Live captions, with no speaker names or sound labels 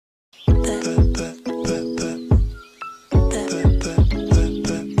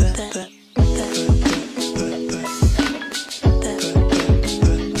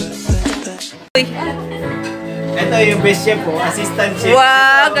yung best chef po, assistant chef.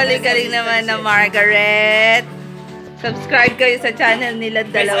 Wow, galing-galing naman na Margaret. Subscribe kayo sa channel nila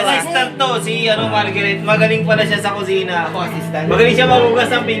dalawa. Best assistant to, si Margaret. Magaling pala siya sa kusina. Ako assistant. Magaling siya magugas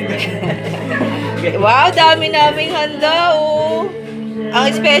ng pinggan. Wow, dami naming handa, oh. Ang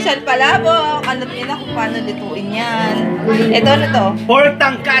special pala po, alam nila kung paano lutuin yan. Ito na to. Pork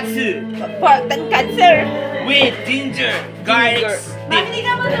tonkatsu. Pork tonkatsu. With ginger, garlic, Mamili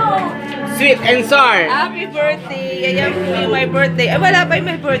ka mo to. sweet and sour. Happy birthday. Ayan yung my birthday. Ay, wala pa yung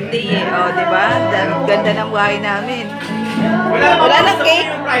my birthday eh. O, diba? Ganda ng buhay namin. Wala ng cake.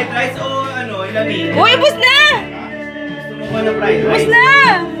 Yung fried rice o ilamin? Uy, bus na! Gusto mo ba na fried rice? Bus na!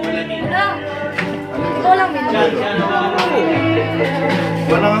 Ilamin. Ikaw lang, Milo.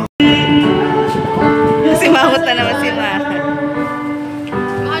 Si Mahot na naman si Mahot.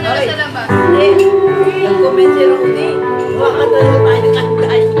 Ano na sa labas? Nag-comment si Rudy. Baka na tayo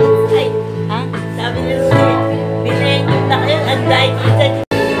nag-anday. Ay, Ha? sabi ni Rudy, binayin yung na kayo, anday kita.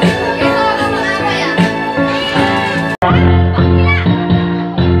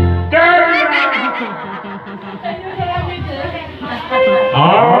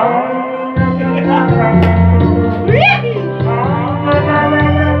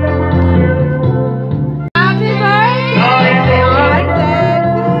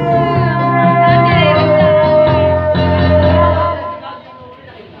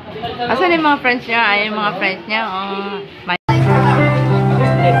 Asan yung mga friends niya? Ay, yung mga friends niya. Oh. May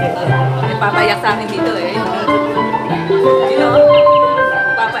papayak sa akin dito eh. Sino?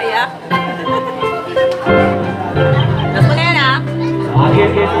 Papayak? Tapos mo na yan ah.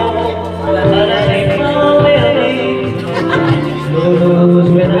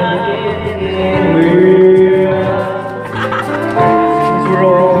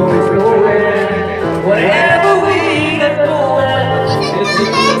 Whatever we get going, it's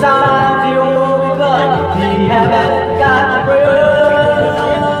inside your body. We haven't got to break.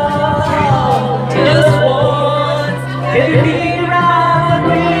 Just once, can you be around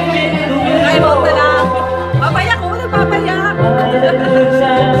me? Ay, wag na lang. Papayak ko, nagpapayak.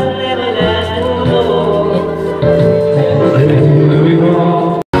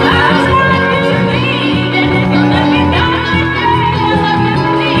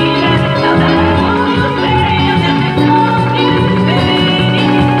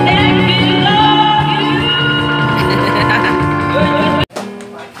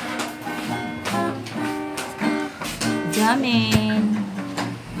 Jamin.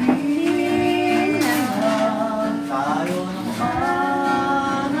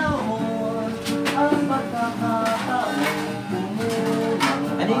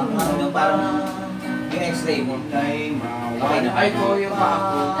 Ano yung parang yung x-ray mo? Okay na. Ay ko yung paa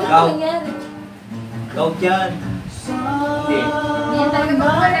ko. Gout. Gout yan. Hindi. Yan talaga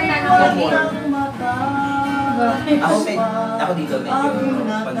magpapalag na ng Ako dito medyo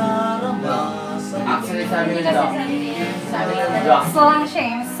actually sabi ng doc. Sabi ng doc. Slang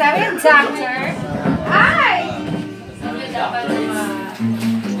shame. Sabi ng doctor. Ay!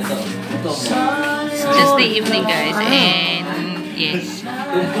 Ito. Just the evening, guys. And yes.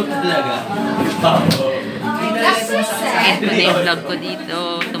 Tumpot talaga. That's so sad. Ito na yung vlog ko dito.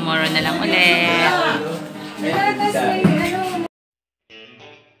 Tomorrow na lang ulit. Tapos may ano.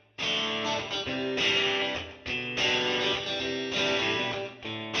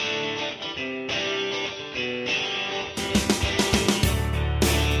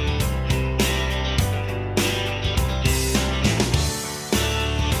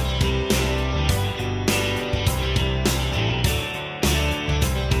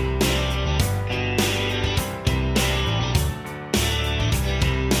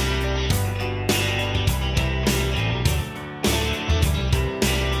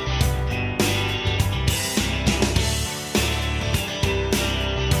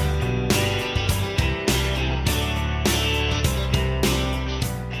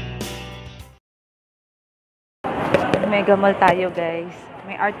 Mega Mall tayo, guys.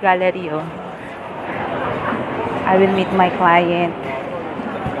 May art gallery, oh. I will meet my client.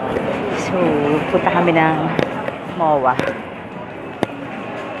 So, punta kami ng MOA.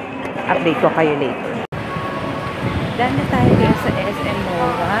 Update ko kayo later. Daan na tayo guys sa SM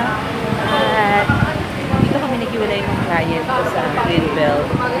MOA. At dito kami naghiwalay ng client ko sa Greenbelt.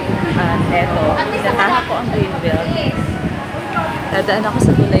 At eto, pinataha ko ang Greenbelt. Dadaan ako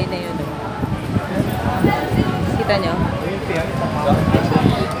sa tulay na yun. Kita nyo?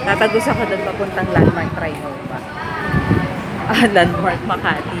 Tatagos ako doon papuntang Landmark Trinoma. Landmark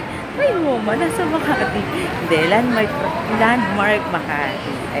Makati. Trinoma, nasa Makati. Hindi, Landmark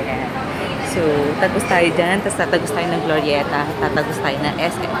Makati. Ayan. So, tagos tayo dyan. Tapos tatagos tayo ng Glorieta. Tatagos tayo ng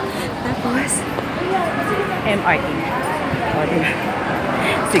SM. Tapos, MRT. O, diba?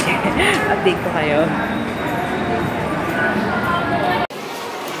 Sige, update ko kayo.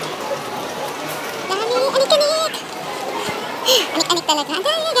 Dami! Anik-anik! Anik-anik talaga. Ang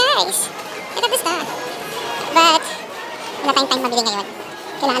dami guys! Look at this stuff. But, wala tayong time mabili ngayon.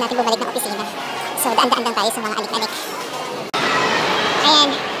 Kailangan natin bumalik ng opisina. So, daan-daan lang tayo sa mga anik-anik. Ayan.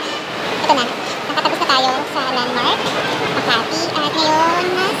 Ito na. Nakatapos na tayo sa landmark, Makati. At ngayon,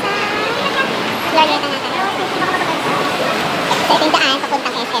 nasa Glorieta na tayo. So, ito yung daan,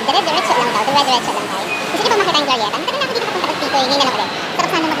 papuntang SM. Dire-diretso lang daw. Dire-diretso lang tayo. Gusto niyo ba makita yung Glorieta? Matagal na ako dito papunta dito. Hindi na lang ulit. Sarap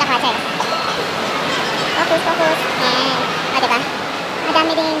sana maglakad sa'yo. Focus, focus. Ayan. O, diba?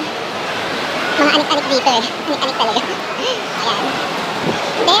 Madami din mga anik-anik dito eh. Anik-anik talaga. Ayan.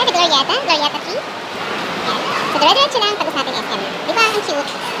 There, the Glorieta. Glorieta 3. Ayan. So, dire-diretso lang. Tapos natin SM. Diba? Ang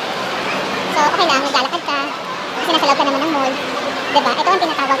cute. So, okay lang. Naglalakad ka. Kasi nasa loob ka naman ng mall. Diba? Ito ang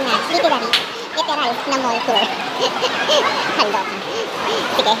tinatawag na literal na mall tour. Halo.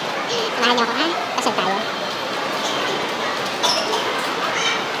 Sige. Samahan niyo ako ha. Pasal tayo.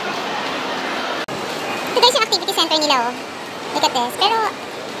 Ito guys yung activity center nila oh. Look at this. Pero,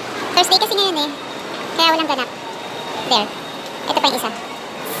 Thursday kasi ngayon eh. Kaya walang ganap. There. Ito pa yung isa.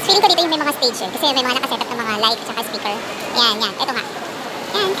 Feeling ko dito yung may mga stage eh. Kasi may mga nakasetup ng mga light at speaker. Yan, yan. Ito nga.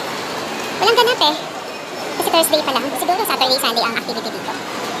 Yan. Walang ganap eh. Kasi Thursday pa lang. Siguro Saturday, Sunday ang activity dito.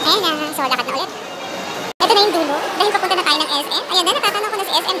 Ayan na. So, lakad na ulit. Ito na yung dulo. Dahil papunta na tayo ng SM. Ayan na, nakakano ko na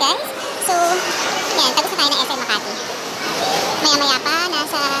si SM guys. So, yan. Tapos na tayo ng SM Makati. Maya-maya pa,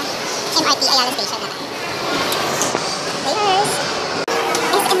 nasa MRT Ayala Station na tayo. Layers.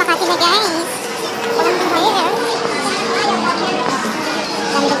 SM Makati na guys. Walang buhay.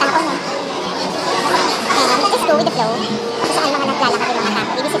 Dami ng tao na. Ayan, just go with the flow. Kung saan mga naglalakad yung mga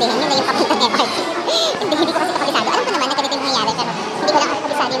tao. Ibig sabihin, yun na yung papuntang MRT. Hindi ko kasi kabisado. Alam ko naman na ganito yung nangyayari, pero hindi ko lang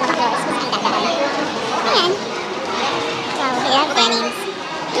kabisado yung mga floors kung saan dadaan. Ayan. So, here, denims.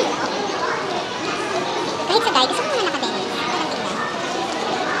 Kahit sa guy, gusto ko naman naka-denims. Parang tingnan.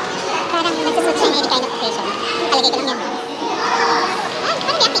 Parang nagsusuot siya in any kind of occasion. Palagay ko lang yan. Ah,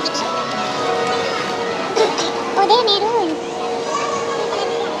 parang may activity. Oh, there, meron.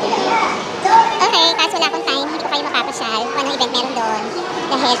 Okay, kaso wala akong time. Hindi ko kayo mapapasyal kung anong event meron doon.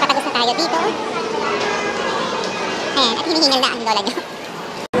 Dahil patagos na tayo dito. Ayan, at hinihingal na ang lola niyo.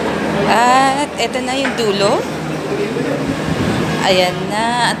 At eto na yung dulo. Ayan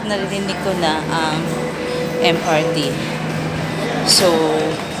na. At narinig ko na ang MRT. So,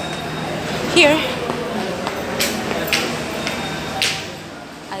 here.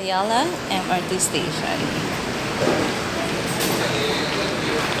 Ayala MRT Station.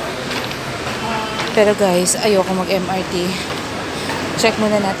 Pero guys, ayoko mag-MRT. Check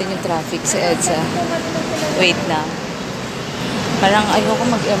muna natin yung traffic sa EDSA. Wait lang. Parang ayoko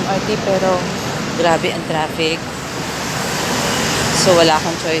mag-MRT pero grabe ang traffic. So wala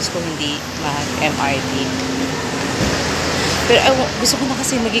akong choice kung hindi mag-MRT. Pero gusto ko na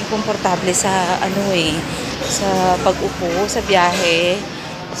kasi maging komportable sa sa pag-upo, sa biyahe.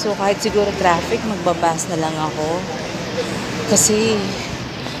 So kahit siguro traffic, magbabas na lang ako. Kasi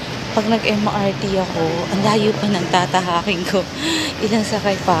pag nag-MRT ako, ang layo pa ng tatahakin ko. Ilang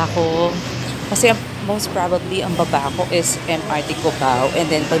sakay pa ako. Kasi most probably, ang baba ko is MRT Cubao. And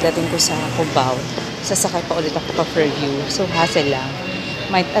then, pagdating ko sa Cubao, sasakay pa ulit ako pa Fairview. So, hassle lang.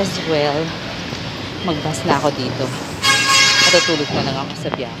 Might as well, mag-bus na ako dito. Matutulog na lang ako sa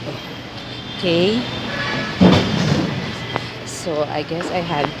biyahe. Okay? So, I guess I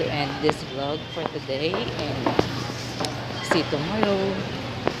had to end this vlog for today. And see you tomorrow.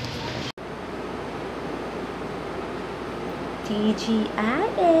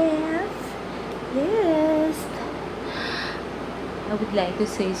 TGIF. Yes. I would like to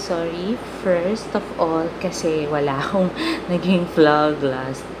say sorry first of all kasi wala akong naging vlog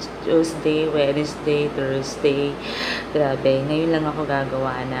last Tuesday, Wednesday, Thursday. Grabe, ngayon lang ako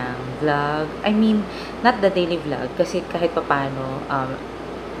gagawa ng vlog. I mean, not the daily vlog kasi kahit papano,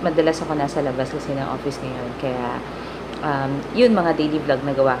 madalas ako nasa labas kasi ng office ngayon. Kaya, yun, mga daily vlog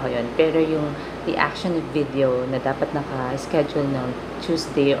na gawa ko yun. Pero yung reaction video na dapat naka-schedule ng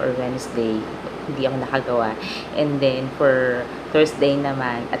Tuesday or Wednesday, hindi ako nakagawa. And then, for Thursday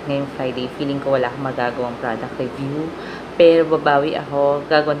naman, at ngayong Friday, feeling ko wala akong magagawang product review. Pero babawi ako,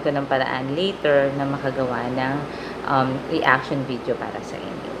 gagawin ko ng paraan later na makagawa ng reaction video para sa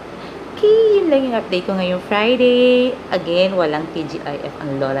inyo. Okay, yun lang yung update ko ngayong Friday. Again, walang TGIF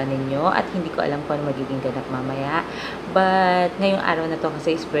ang lola ninyo at hindi ko alam kung ano magiging ganap mamaya. But, ngayong araw na to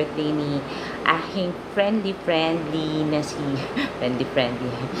kasi is birthday ni aking friendly na si... friendly.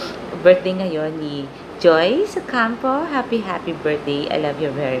 Birthday ngayon ni Joy Ocampo, happy birthday. I love you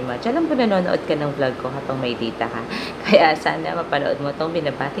very much. Alam ko nanonood ka ng vlog ko habang may data ka. Kaya sana mapanood mo tong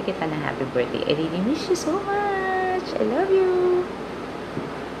binabati kita na happy birthday. I really miss you so much. I love you.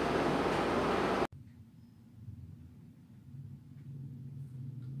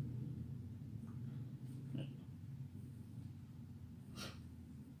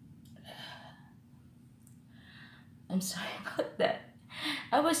 I'm sorry about that.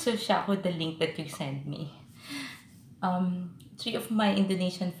 I was so shocked with the link that you sent me. 3 of my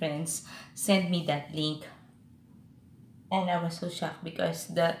Indonesian friends sent me that link. And I was so shocked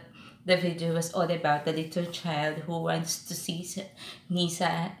because the video was all about the little child who wants to see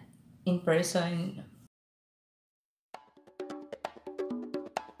Nisa in person.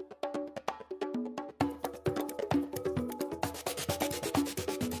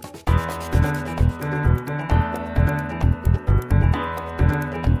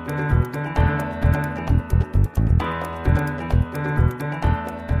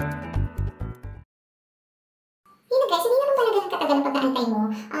 Yun na guys, hindi naman talaga ng katagal ang pag-aantay mo.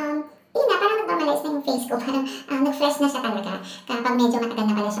 Yun na, parang nagmamalayas na yung face ko. Parang nag-fresh na siya talaga. Kapag medyo matagal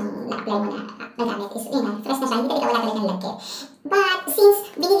na pala siyang na-apply mo na nagamit is, yun na, fresh na siya. Hindi talaga wala talagang lagkit. But since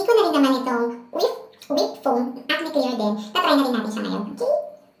binili ko na rin naman itong whip foam, acne clear din, tatry na rin natin siya ngayon. Okay?